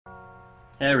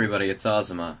Hey everybody, it's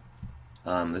Ozma.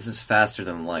 This is Faster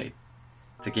Than Light.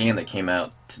 It's a game that came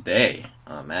out today,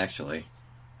 actually.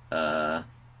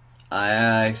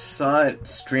 I saw it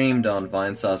streamed on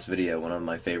Vinesauce Video, one of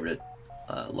my favorite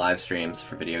live streams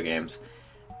for video games,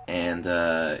 and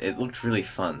it looked really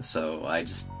fun, so I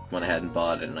just went ahead and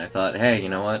bought it, and I thought, hey, you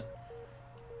know what?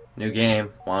 New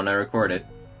game, why don't I record it?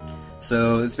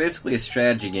 So it's basically a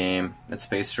strategy game that's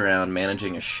based around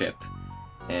managing a ship,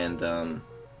 and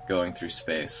going through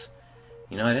space.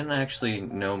 You know, I didn't actually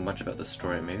know much about the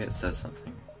story. Maybe it says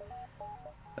something.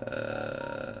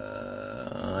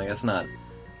 I guess not.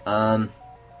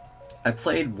 I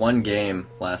played one game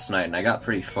last night and I got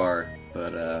pretty far,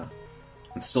 but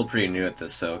I'm still pretty new at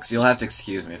this, so you'll have to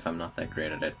excuse me if I'm not that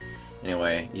great at it.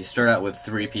 Anyway, you start out with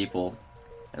 3 people,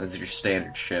 and this is your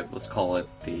standard ship. Let's call it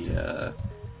the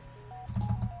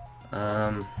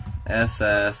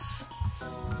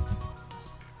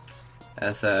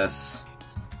SS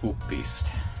Poopfeast.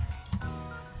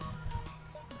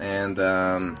 And,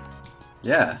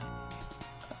 yeah.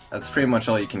 That's pretty much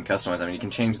all you can customize. I mean, you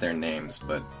can change their names,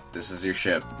 but this is your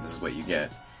ship. This is what you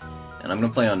get. And I'm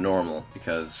gonna play on normal,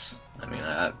 because, I mean,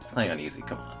 I'm playing on easy.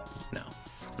 Come on. No,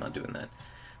 I'm not doing that.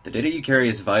 The data you carry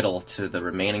is vital to the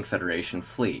remaining Federation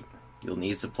fleet. You'll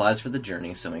need supplies for the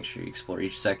journey, so make sure you explore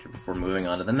each sector before moving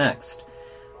on to the next.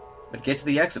 But get to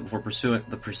the exit before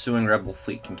the pursuing rebel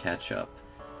fleet can catch up.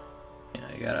 Yeah,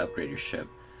 you gotta upgrade your ship.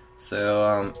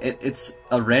 So, it's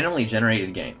a randomly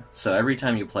generated game. So every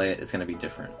time you play it, it's gonna be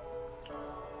different.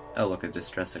 Oh, look, a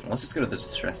distress signal. Let's just go to the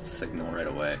distress signal right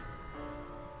away.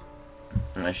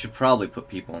 And I should probably put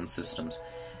people in systems.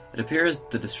 It appears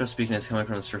the distress beacon is coming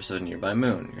from the surface of a nearby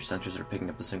moon. Your sensors are picking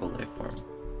up a single life form.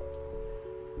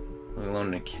 Living alone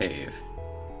in a cave.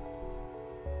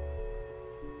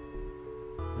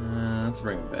 Let's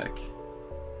bring him back.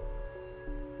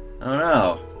 Oh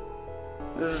no!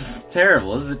 This is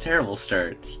terrible. This is a terrible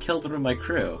start. He killed one of my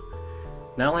crew.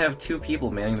 Now I only have 2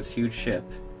 people manning this huge ship.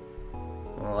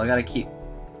 Well, I gotta keep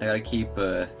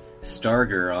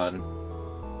Starger on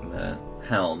the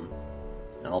helm.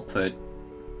 And I'll put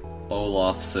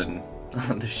Olafsson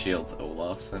on the shields.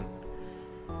 Olafsson.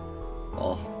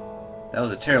 Well, that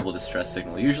was a terrible distress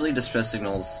signal. Usually distress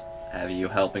signals have you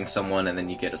helping someone and then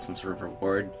you get some sort of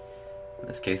reward. In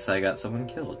this case, I got someone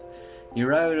killed. You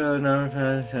arrived on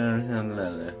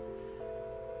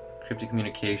cryptic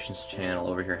communications channel.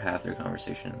 Overhear half their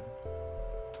conversation.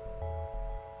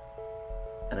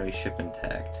 Enemy ship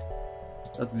intact.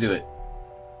 Let's do it.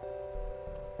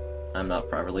 I'm not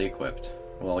properly equipped.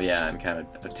 Well, yeah, I'm kind of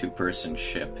a 2-person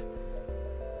ship.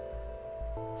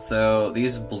 So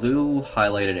these blue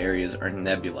highlighted areas are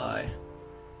nebulae,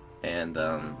 and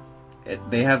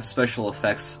they have special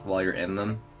effects while you're in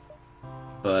them.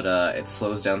 But it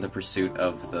slows down the pursuit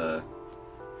of the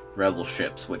rebel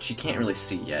ships, which you can't really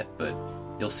see yet, but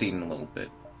you'll see in a little bit.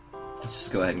 Let's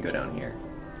just go ahead and go down here.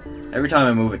 Every time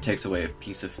I move, it takes away a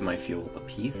piece of my fuel. A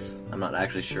piece? I'm not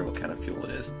actually sure what kind of fuel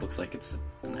it is. It looks like it's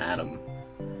an atom.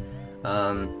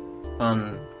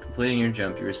 Upon completing your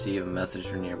jump, you receive a message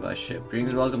from a nearby ship. Greetings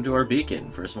and welcome to our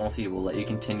beacon. For a small fee, we'll let you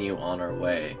continue on our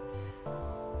way.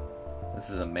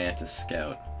 This is a Mantis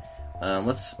Scout.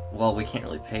 Well, we can't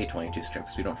really pay 22 scrap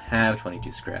because we don't have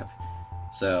 22 scrap.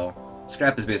 So,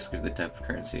 scrap is basically the type of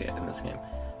currency in this game.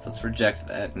 So let's reject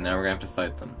that, and now we're going to have to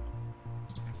fight them.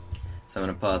 So I'm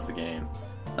going to pause the game.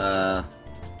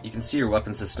 You can see your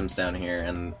weapon systems down here,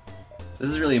 and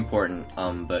this is really important,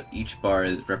 but each bar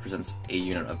represents a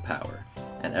unit of power.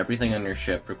 And everything on your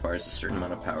ship requires a certain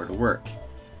amount of power to work.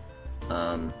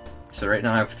 So right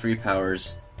now I have 3 power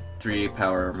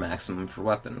maximum for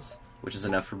weapons, which is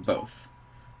enough for both.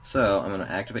 So I'm going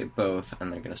to activate both,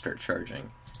 and they're going to start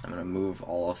charging. I'm going to move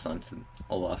Olafs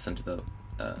into the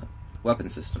weapon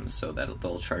systems so that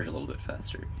they'll charge a little bit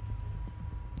faster.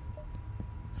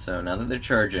 So now that they're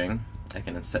charging, I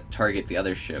can target the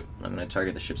other ship. I'm going to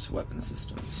target the ship's weapon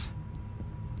systems,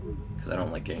 because I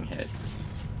don't like getting hit.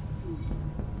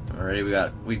 Already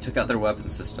we took out their weapon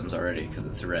systems already because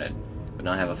it's red, but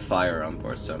now I have a fire on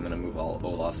board, so I'm going to move all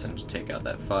Olafsson to take out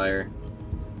that fire.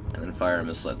 And then fire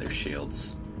misled their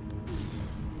shields.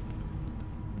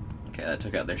 Okay, that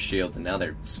took out their shields, and now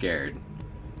they're scared.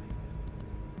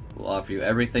 We'll offer you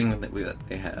everything that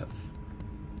they have.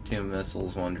 2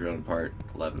 missiles, 1 drone part,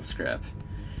 11 scrap.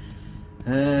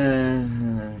 You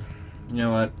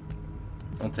know what?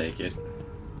 I'll take it.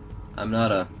 I'm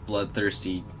not a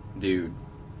bloodthirsty dude.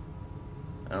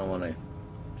 I don't want to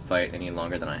fight any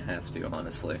longer than I have to,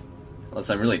 honestly. Unless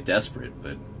I'm really desperate,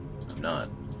 but I'm not.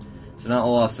 So now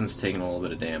Olafsson's taking a little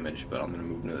bit of damage, but I'm going to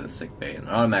move into the sick bay, and it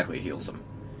automatically heals him.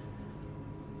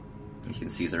 As you can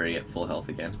see, he's already at full health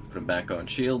again. Put him back on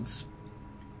shields.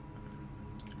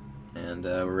 And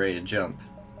we're ready to jump.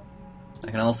 I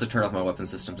can also turn off my weapon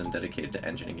systems and dedicate it to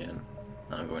engine again.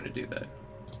 I'm going to do that.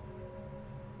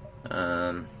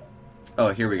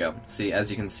 Oh, here we go. See, as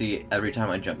you can see, every time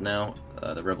I jump now,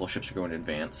 the rebel ships are going to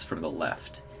advance from the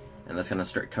left. And that's going to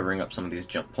start covering up some of these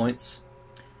jump points.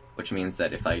 Which means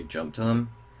that if I jump to them,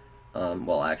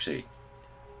 well, actually,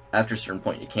 after a certain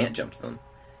point, you can't jump to them.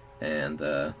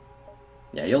 And,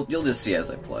 yeah, you'll just see as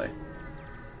I play.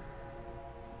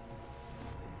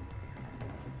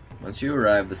 Once you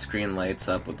arrive, the screen lights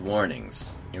up with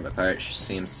warnings. Nearby pirate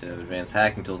seems to have advanced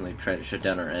hacking tools and they try to shut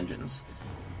down our engines.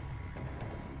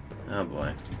 Oh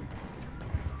boy.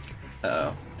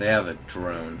 Uh-oh. They have a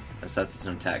drone. That's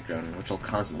an attack drone, which will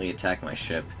constantly attack my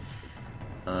ship.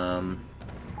 Let's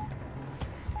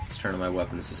turn on my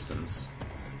weapon systems.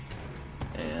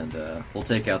 And, we'll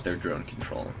take out their drone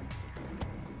control.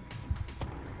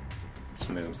 Let's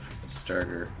move.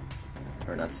 Starter.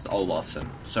 Or not, Olafson.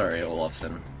 Sorry,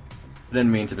 Olafson. I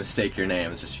didn't mean to mistake your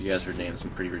name, it's just you guys were naming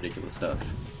some pretty ridiculous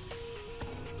stuff.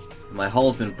 My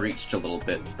hull's been breached a little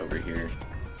bit over here.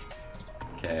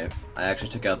 Okay, I actually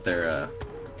took out their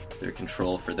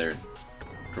control for their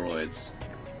droids.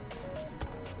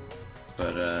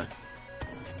 But,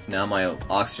 now my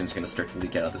oxygen's gonna start to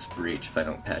leak out of this breach if I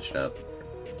don't patch it up.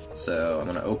 So, I'm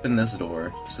gonna open this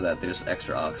door so that there's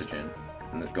extra oxygen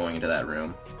going into that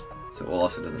room. So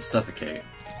Olafson doesn't suffocate.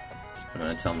 I'm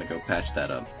gonna tell him to go patch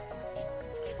that up.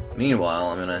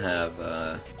 Meanwhile, I'm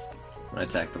gonna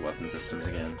attack the weapon systems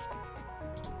again.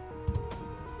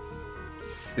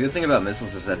 The good thing about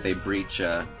missiles is that they breach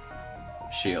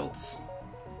shields.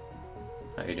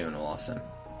 How you doing, Olafson?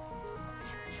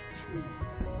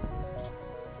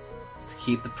 Let's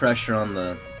keep the pressure on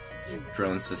the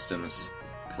drone systems,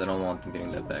 because I don't want them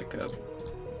getting that back up.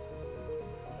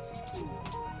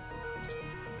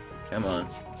 Come on.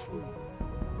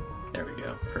 There we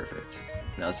go. Perfect.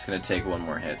 Now it's going to take one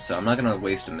more hit, so I'm not going to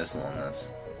waste a missile on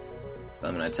this. But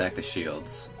I'm going to attack the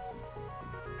shields.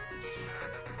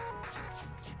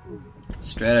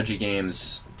 Strategy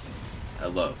games, I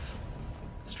love.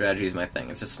 Strategy is my thing.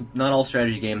 It's just not all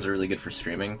strategy games are really good for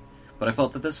streaming, but I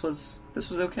felt that this was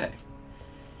okay.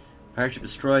 Pirate ship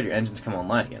destroyed, your engines come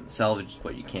online again. Salvage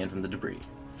what you can from the debris.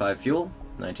 5 fuel,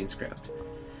 19 scrapped.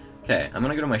 Okay, I'm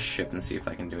gonna go to my ship and see if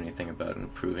I can do anything about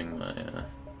improving my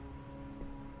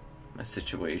my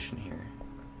situation here.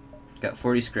 Got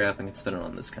 40 scrap, I can spend it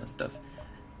on this kind of stuff.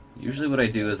 Usually what I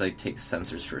do is I take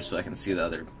sensors first so I can see the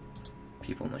other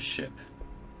people in the ship.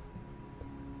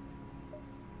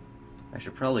 I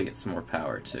should probably get some more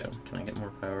power too. Can I get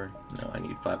more power? No, I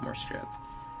need 5 more scrap.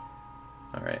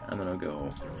 Alright, I'm gonna go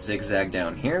zigzag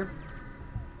down here.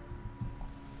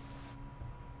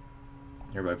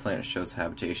 Nearby planet shows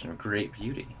habitation of great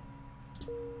beauty.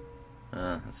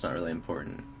 That's not really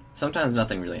important. Sometimes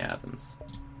nothing really happens.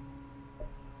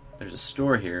 There's a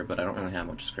store here, but I don't really have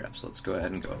much scrap, so let's go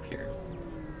ahead and go up here.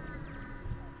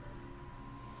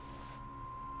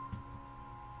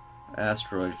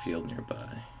 Asteroid field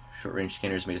nearby. Short-range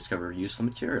scanners may discover useful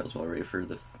materials while ready for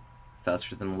the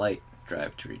faster-than-light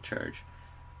drive to recharge.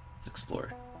 Let's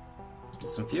explore.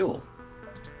 Get some fuel.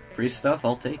 Free stuff,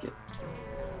 I'll take it.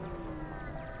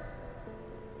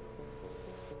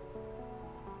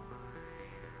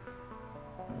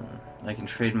 I can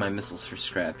trade my missiles for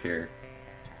scrap here.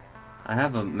 I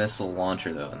have a missile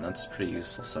launcher though, and that's pretty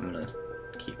useful, so I'm gonna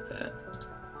keep that.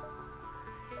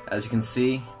 As you can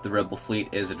see, the rebel fleet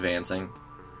is advancing.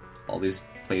 All these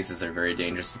places are very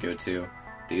dangerous to go to.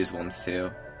 These ones too.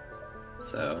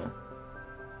 So,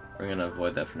 we're gonna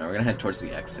avoid that for now. We're gonna head towards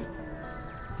the exit.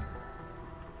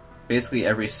 Basically,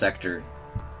 every sector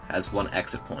has one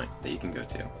exit point that you can go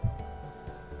to.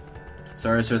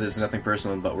 Sorry, sir, this is nothing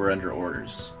personal, but we're under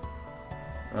orders.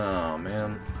 Oh,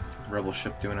 man. What's the rebel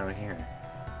ship doing out here?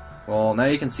 Well, now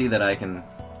you can see that I can...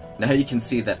 Now you can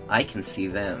see that I can see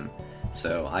them.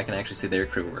 So, I can actually see their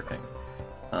crew working.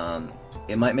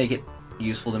 It might make it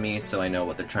useful to me so I know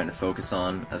what they're trying to focus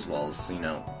on, as well as, you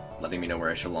know, letting me know where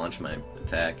I should launch my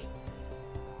attack.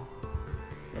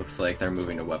 Looks like they're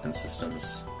moving to weapon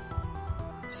systems.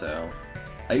 So,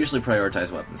 I usually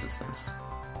prioritize weapon systems.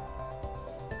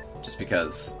 Just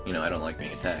because, you know, I don't like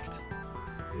being attacked.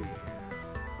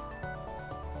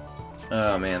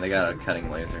 Oh man, they got a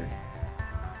cutting laser.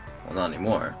 Well, not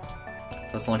anymore.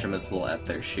 So let's launch a missile at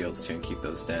their shields too and keep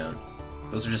those down.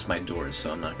 Those are just my doors, so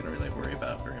I'm not going to really worry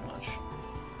about it very much.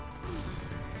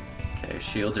 Okay,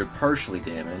 shields are partially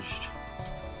damaged.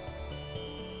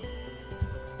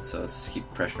 So let's just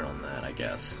keep pressure on that, I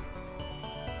guess.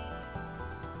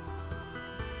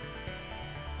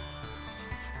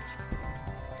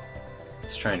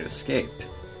 trying to escape.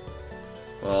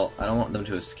 Well, I don't want them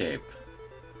to escape.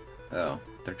 Oh,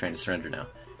 they're trying to surrender now.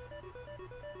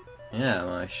 Yeah,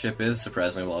 my ship is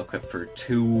surprisingly well equipped for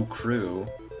 2 crew.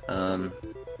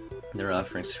 They're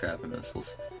offering scrap and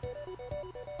missiles.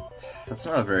 That's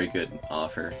not a very good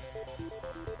offer.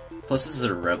 Plus, this is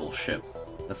a rebel ship.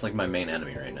 That's like my main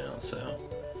enemy right now, so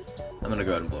I'm gonna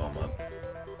go ahead and blow them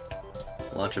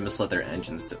up. Launch a missile at their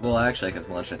engines. Well, actually, I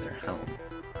can launch at their helm.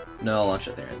 No, I'll launch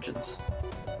at their engines.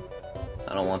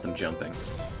 I don't want them jumping.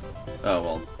 Oh,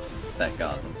 well, that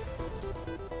got them.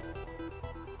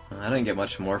 I didn't get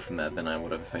much more from that than I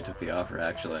would have if I took the offer,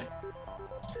 actually.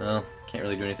 Well, can't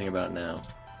really do anything about it now.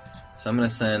 So I'm gonna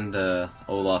send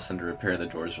Olafsson to repair the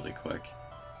doors really quick.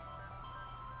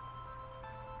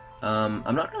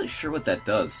 I'm not really sure what that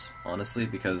does, honestly,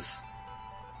 because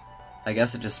I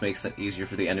guess it just makes it easier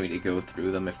for the enemy to go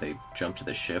through them if they jump to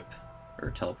the ship,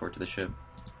 or teleport to the ship.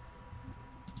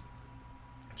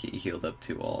 Get you healed up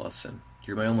too, Olafsson.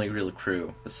 You're my only real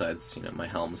crew, besides, you know, my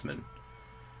helmsman.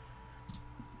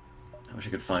 I wish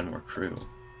I could find more crew.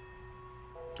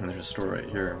 And there's a store right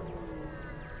here.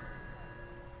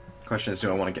 Question is,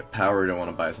 do I want to get power or do I want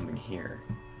to buy something here?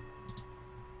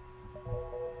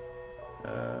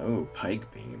 Oh,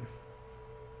 pike beam.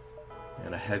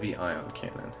 And a heavy ion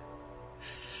cannon.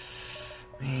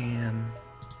 Man,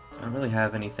 I don't really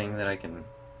have anything that I can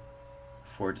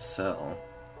afford to sell.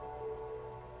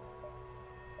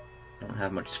 I don't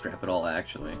have much scrap at all,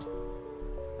 actually.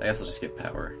 I guess I'll just get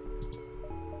power.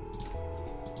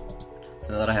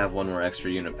 So now that I have one more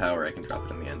extra unit of power, I can drop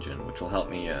it in the engine, which will help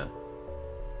me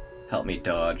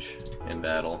dodge in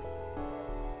battle.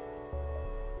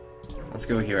 Let's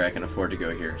go here. I can afford to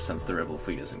go here, since the rebel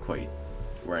fleet isn't quite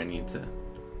where I need to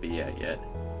be at yet.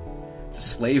 It's a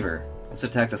slaver. Let's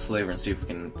attack the slaver and see if we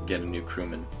can get a new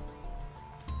crewman.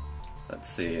 Let's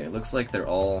see. It looks like they're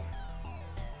all...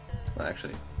 Well,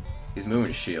 actually, he's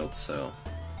moving shields, so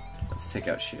let's take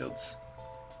out shields.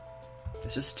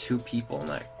 There's just 2 people in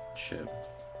that ship.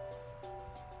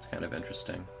 It's kind of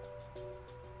interesting.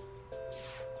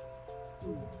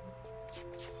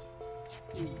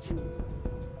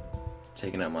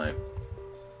 Taking out my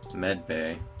med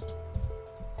bay.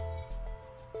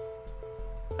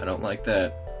 I don't like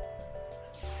that.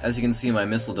 As you can see, my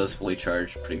missile does fully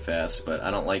charge pretty fast, but I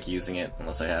don't like using it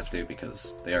unless I have to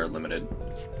because they are limited.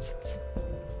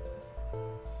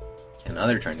 And now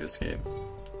they're trying to escape.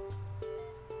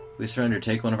 We surrender.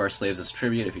 Take one of our slaves as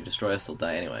tribute. If you destroy us, he'll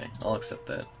die anyway. I'll accept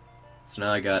that. So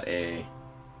now I got a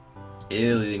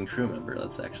alien crew member.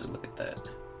 Let's actually look at that.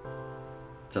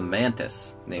 It's a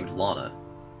mantis named Lana.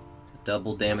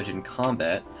 Double damage in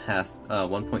combat, half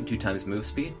 1.2 times move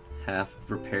speed, half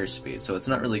repair speed. So it's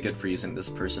not really good for using this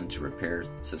person to repair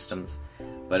systems,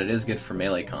 but it is good for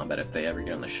melee combat if they ever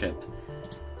get on the ship.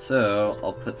 So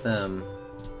I'll put them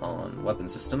on weapon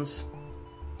systems.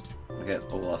 I'll get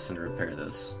Olafsson to repair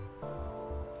this.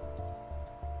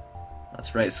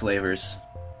 That's right, slavers.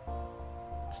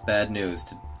 It's bad news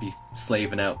to be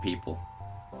slaving out people.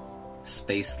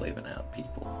 Space slaving out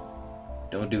people.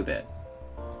 Don't do that.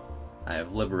 I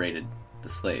have liberated the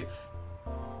slave.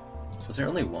 Was there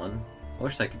only one? I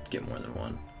wish I could get more than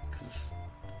one.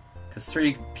 Because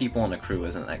 3 people on a crew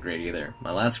isn't that great either.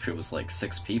 My last crew was like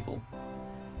 6 people.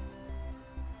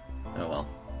 Oh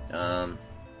well.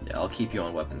 Yeah, I'll keep you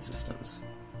on weapon systems.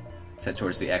 Let's head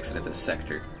towards the exit of this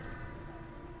sector.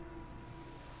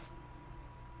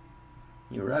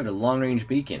 You arrived at a long-range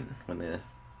beacon. When the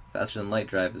faster-than-light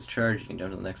drive is charged, you can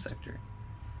jump to the next sector.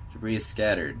 Debris is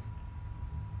scattered.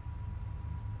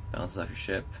 Bounces off your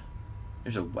ship.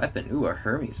 There's a weapon. Ooh, a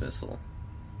Hermes missile.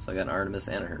 So I got an Artemis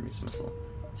and a Hermes missile.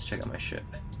 Let's check out my ship.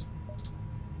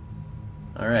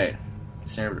 Alright.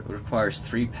 Standard requires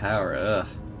 3 power. Ugh.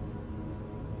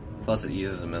 Plus it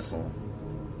uses a missile.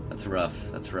 That's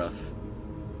rough. That's rough.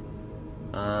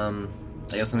 I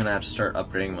guess I'm gonna have to start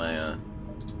upgrading my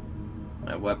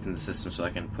my weapon system so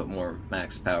I can put more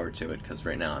max power to it, because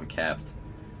right now I'm capped.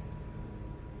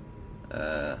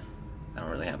 I don't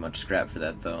really have much scrap for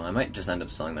that though. I might just end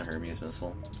up selling the Hermes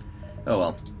missile. Oh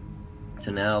well.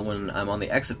 So now when I'm on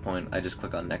the exit point, I just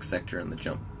click on next sector in the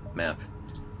jump map,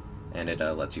 and it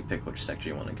lets you pick which sector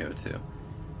you want to go to.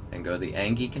 And go the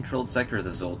Angie controlled sector or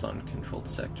the Zoltan controlled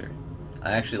sector.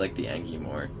 I actually like the Angie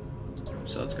more,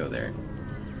 so let's go there.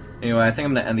 Anyway, I think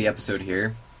I'm going to end the episode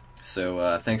here.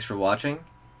 So thanks for watching,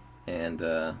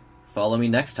 and follow me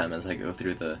next time as I go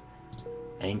through the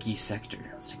Angie sector.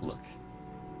 Let's take a look.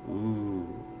 Ooh,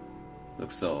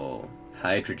 looks so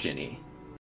hydrogen-y.